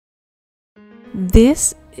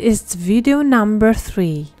This is video number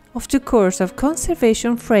 3 of the course of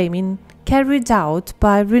conservation framing carried out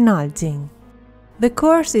by Rinaldin. The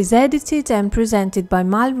course is edited and presented by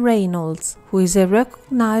Mal Reynolds, who is a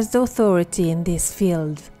recognized authority in this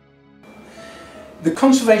field. The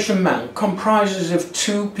conservation mount comprises of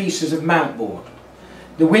two pieces of mount board.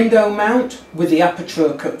 The window mount with the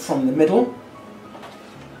aperture cut from the middle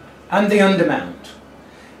and the undermount.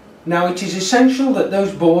 Now it is essential that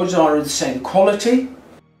those boards are of the same quality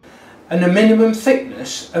and a minimum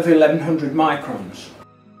thickness of 1100 microns.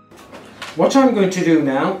 What I'm going to do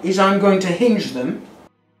now is I'm going to hinge them,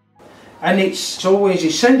 and it's always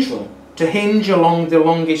essential to hinge along the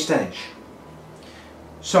longest edge.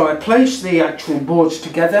 So I place the actual boards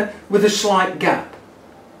together with a slight gap.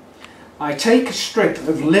 I take a strip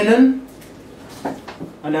of linen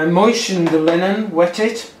and I moisten the linen, wet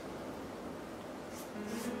it,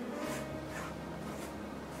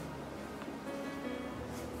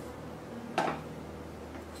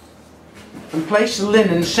 and place the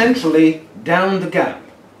linen centrally down the gap,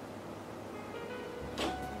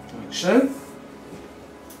 like so.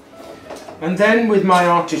 And then with my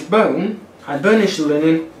artist bone I burnish the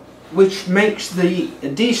linen, which makes the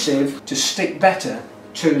adhesive to stick better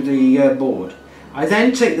to the board. I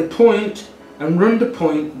then take the point and run the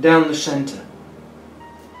point down the centre,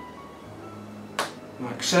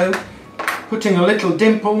 like so, putting a little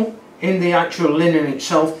dimple in the actual linen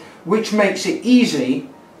itself, which makes it easy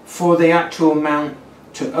for the actual mount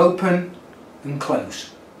to open and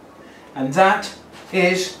close. And that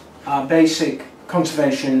is our basic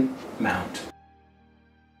conservation mount.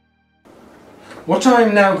 What I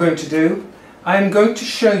am now going to do, I am going to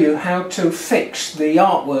show you how to fix the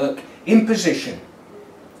artwork in position.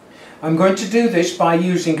 I'm going to do this by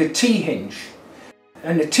using a T-hinge,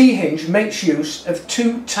 and a T-hinge makes use of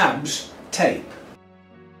 2 tabs tape.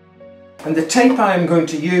 And the tape I am going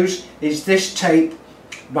to use is this tape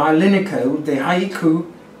by Linico, the Haiku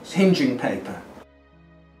hinging paper.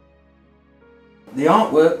 The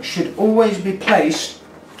artwork should always be placed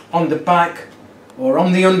on the back or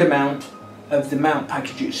on the undermount of the mount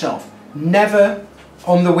package itself, never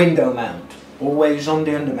on the window mount, always on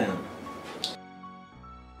the undermount.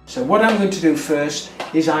 So what I'm going to do first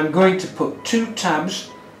is I'm going to put 2 tabs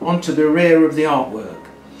onto the rear of the artwork.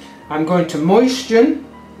 I'm going to moisten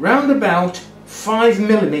round about 5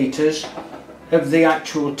 millimeters of the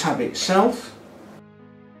actual tab itself,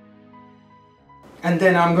 and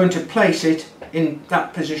then I'm going to place it in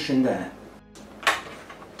that position there.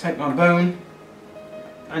 Take my bone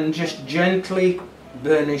and just gently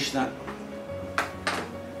burnish that.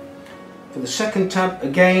 For the second tab,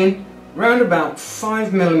 again round about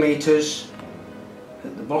 5 millimeters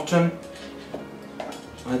at the bottom.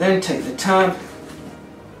 I then take the tab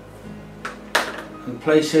and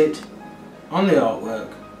place it on the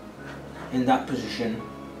artwork in that position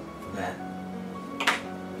there.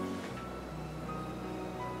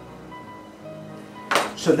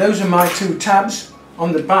 So those are my 2 tabs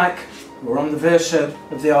on the back or on the verso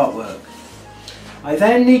of the artwork. I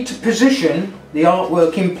then need to position the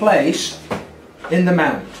artwork in place in the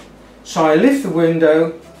mount. So I lift the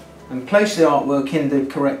window and place the artwork in the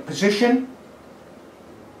correct position,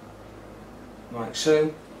 like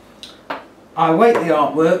so. I weight the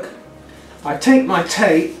artwork, I take my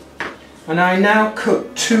tape, and I now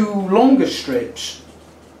cut 2 longer strips.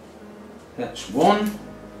 That's 1,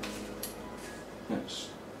 that's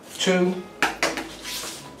 2.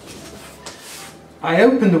 I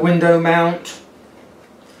open the window mount,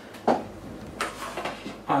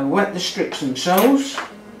 I wet the strips themselves,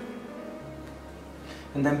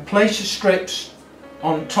 and then place the strips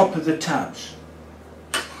on top of the tabs,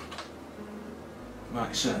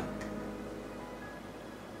 like so.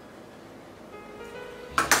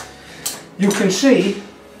 You can see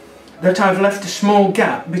that I've left a small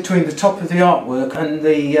gap between the top of the artwork and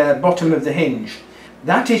the bottom of the hinge.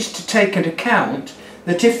 That is to take into account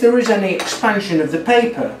that if there is any expansion of the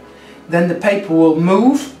paper, then the paper will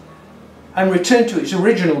move and return to its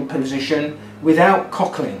original position without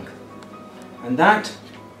cockling. And that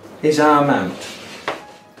is our mount.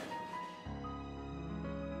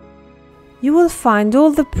 You will find all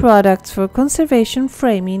the products for conservation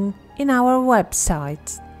framing in our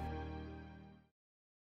website.